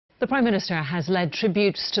The Prime Minister has led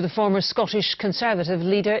tributes to the former Scottish Conservative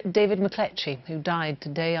leader David McLetchie, who died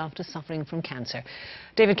today after suffering from cancer.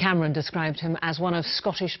 David Cameron described him as one of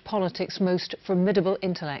Scottish politics' most formidable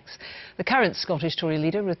intellects. The current Scottish Tory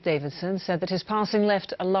leader, Ruth Davidson, said that his passing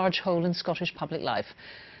left a large hole in Scottish public life.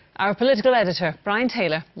 Our political editor, Brian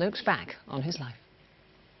Taylor, looks back on his life.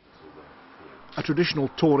 A traditional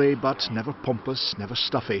Tory, but never pompous, never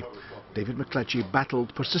stuffy, David McLetchie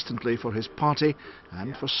battled persistently for his party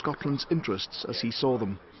and for Scotland's interests as he saw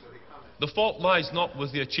them. The fault lies not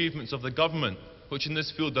with the achievements of the government, which in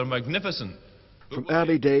this field are magnificent. From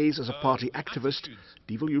early days as a party activist,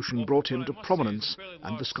 devolution brought him to prominence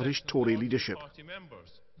and the Scottish Tory leadership.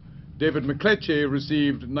 David McLetchie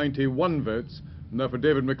received 91 votes, and therefore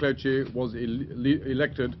David McLetchie was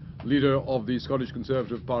elected leader of the Scottish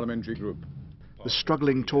Conservative parliamentary group. The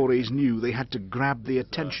struggling Tories knew they had to grab the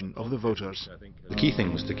attention of the voters. The key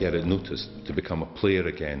thing was to get it noticed, to become a player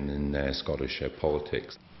again in Scottish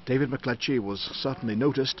politics. David McLetchie was certainly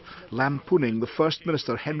noticed, lampooning the First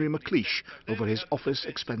Minister Henry McLeish over his office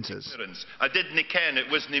expenses. I didn't ken it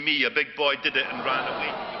wasn't me, a big boy did it and ran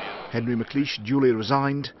away. Henry McLeish duly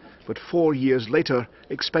resigned, but 4 years later,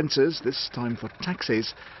 expenses, this time for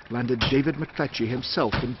taxes, landed David McLetchie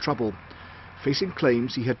himself in trouble. Facing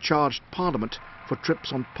claims he had charged Parliament for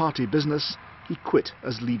trips on party business, he quit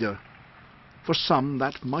as leader. For some,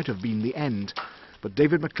 that might have been the end, but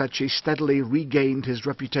David McLetchie steadily regained his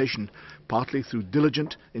reputation, partly through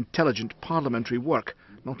diligent, intelligent parliamentary work,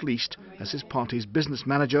 not least as his party's business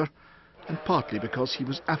manager, and partly because he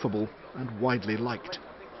was affable and widely liked.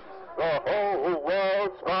 The whole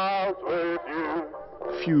world smiles with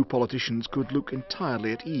you. Few politicians could look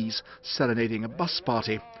entirely at ease serenading a bus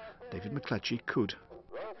party. David McLetchie could.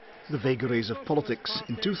 The vagaries of politics.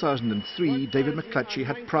 In 2003, David McLetchie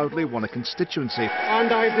had proudly won a constituency.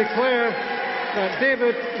 And I declare that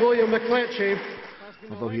David William McLetchie,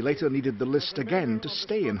 although he later needed the list again to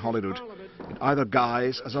stay in Holyrood. In either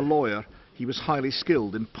guise, as a lawyer, he was highly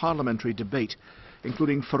skilled in parliamentary debate,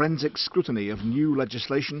 including forensic scrutiny of new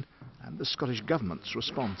legislation and the Scottish Government's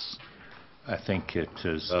response. I think it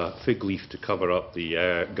is a fig leaf to cover up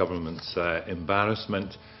the government's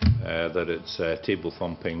embarrassment that its table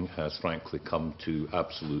thumping has frankly come to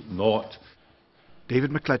absolute naught. David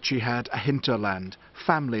McLetchie had a hinterland,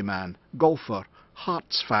 family man, golfer,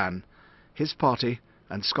 Hearts fan. His party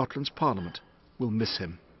and Scotland's Parliament will miss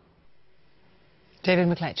him. David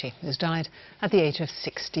McLetchie has died at the age of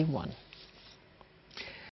 61.